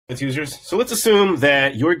Users. So let's assume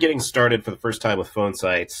that you're getting started for the first time with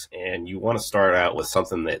PhoneSites and you want to start out with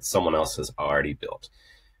something that someone else has already built.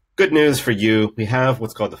 Good news for you, we have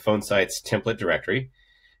what's called the PhoneSites template directory,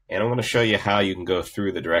 and I'm going to show you how you can go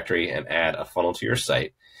through the directory and add a funnel to your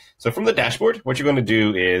site. So from the dashboard, what you're going to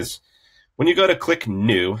do is when you go to click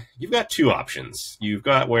new, you've got two options. You've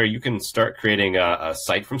got where you can start creating a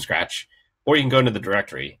site from scratch, or you can go into the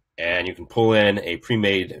directory and you can pull in a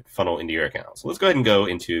pre-made funnel into your account. So let's go ahead and go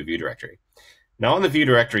into View Directory. Now on the View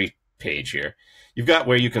Directory page here, you've got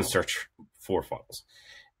where you can search for funnels.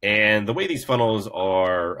 And the way these funnels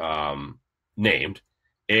are named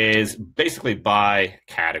is basically by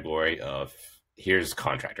category of, here's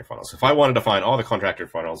contractor funnels. So if I wanted to find all the contractor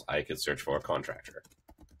funnels, I could search for a contractor.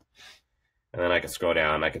 And then I could scroll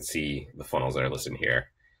down, I could see the funnels that are listed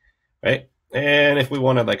here, right? And if we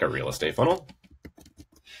wanted like a real estate funnel,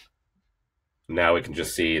 now we can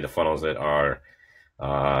just see the funnels that are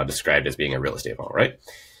described as being a real estate funnel, right?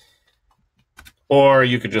 Or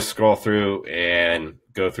you could just scroll through and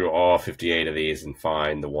go through all 58 of these and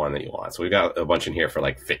find the one that you want. So we've got a bunch in here for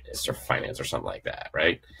like fitness or finance or something like that,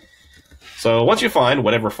 right? So once you find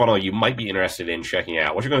whatever funnel you might be interested in checking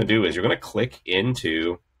out, what you're going to do is you're going to click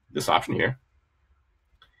into this option here,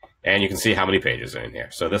 and you can see how many pages are in here.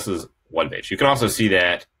 So this is one page. You can also see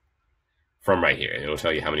that from right here. It will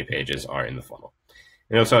tell you how many pages are in the funnel.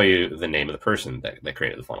 And it'll tell you the name of the person that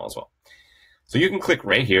created the funnel as well. So you can click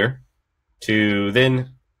right here to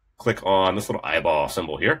then click on this little eyeball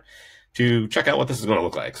symbol here to check out what this is going to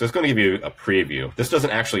look like. So it's going to give you a preview. This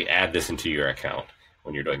doesn't actually add this into your account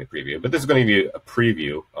when you're doing a preview, but this is going to give you a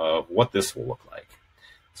preview of what this will look like.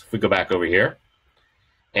 So if we go back over here,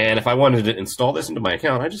 and if I wanted to install this into my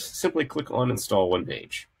account, I just simply click on install one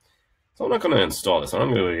page. So I'm not going to install this.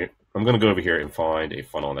 I'm going to go over here and find a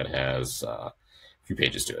funnel that has a few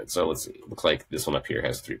pages to it. So let's see. It looks like this one up here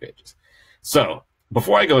has 3 pages. So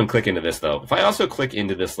before I go and click into this, though, if I also click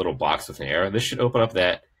into this little box with an arrow, this should open up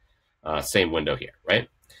that same window here, right?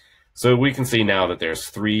 So we can see now that there's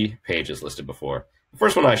 3 pages listed before. The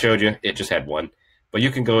first one I showed you, it just had 1. But you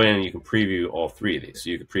can go in and you can preview all 3 of these.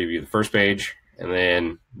 So you can preview the first page and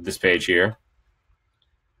then this page here.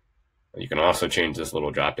 You can also change this little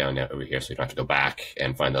drop down over here, so you don't have to go back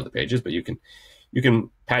and find the other pages, but you can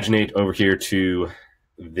paginate over here to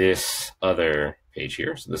this other page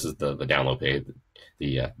here. So this is the download page,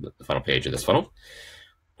 the final page of this funnel.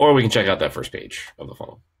 Or we can check out that first page of the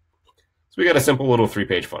funnel. So we got a simple little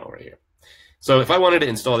 3-page funnel right here. So if I wanted to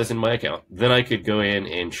install this in my account, then I could go in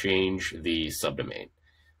and change the subdomain.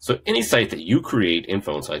 So any site that you create in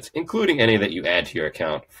PhoneSites, including any that you add to your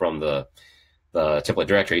account from the template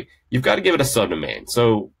directory, you've got to give it a subdomain.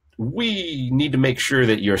 So we need to make sure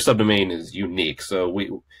that your subdomain is unique. So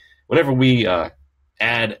whenever we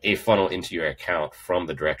add a funnel into your account from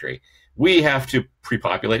the directory, we have to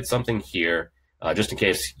pre-populate something here just in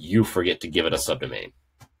case you forget to give it a subdomain.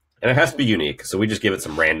 And it has to be unique, so we just give it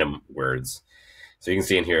some random words. So you can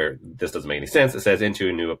see in here, this doesn't make any sense. It says into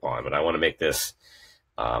a new upon, but I want to make this,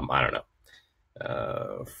 I don't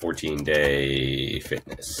know, 14-day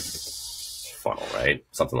fitness funnel, right?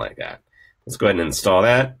 Something like that. Let's go ahead and install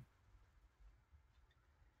that.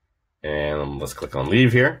 And let's click on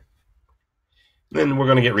leave here. Then we're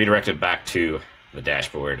going to get redirected back to the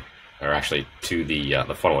dashboard, or actually to the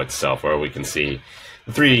funnel itself, where we can see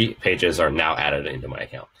the 3 pages are now added into my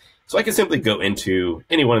account. So I can simply go into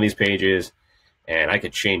any one of these pages and I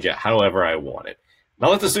could change it however I want it. Now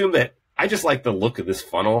let's assume that I just like the look of this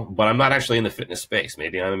funnel, but I'm not actually in the fitness space.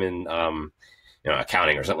 Maybe I'm in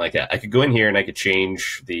accounting or something like that. I could go in here and I could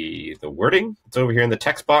change the wording. It's over here in the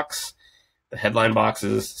text box, the headline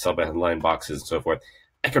boxes, sub-headline boxes, and so forth.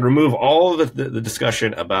 I could remove all of the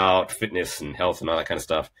discussion about fitness and health and all that kind of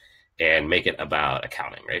stuff and make it about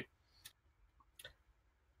accounting, right?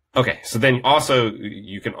 Okay, so then also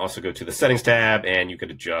you can also go to the settings tab and you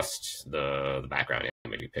could adjust the background.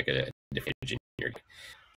 Maybe pick a different image in here.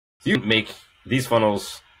 You can make these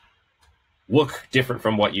funnels look different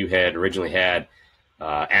from what you had originally had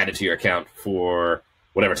added to your account for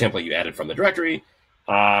whatever template you added from the directory.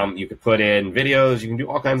 You could put in videos, you can do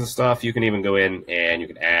all kinds of stuff. You can even go in and you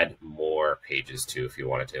can add more pages too if you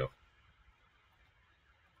wanted to.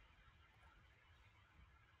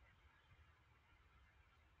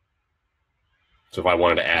 So if I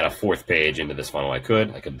wanted to add a 4th page into this funnel, I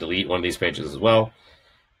could delete one of these pages as well.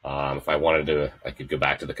 If I wanted to, I could go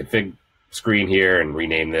back to the config screen here and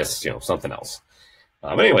rename this, something else.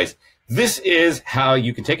 But anyways, this is how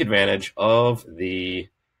you can take advantage of the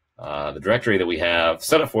directory that we have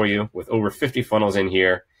set up for you with over 50 funnels in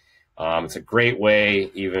here. It's a great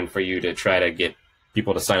way even for you to try to get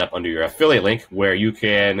people to sign up under your affiliate link, where you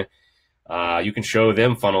can show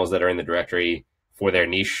them funnels that are in the directory for their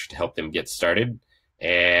niche to help them get started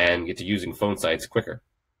and get to using PhoneSites quicker.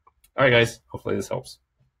 All right, guys, hopefully this helps.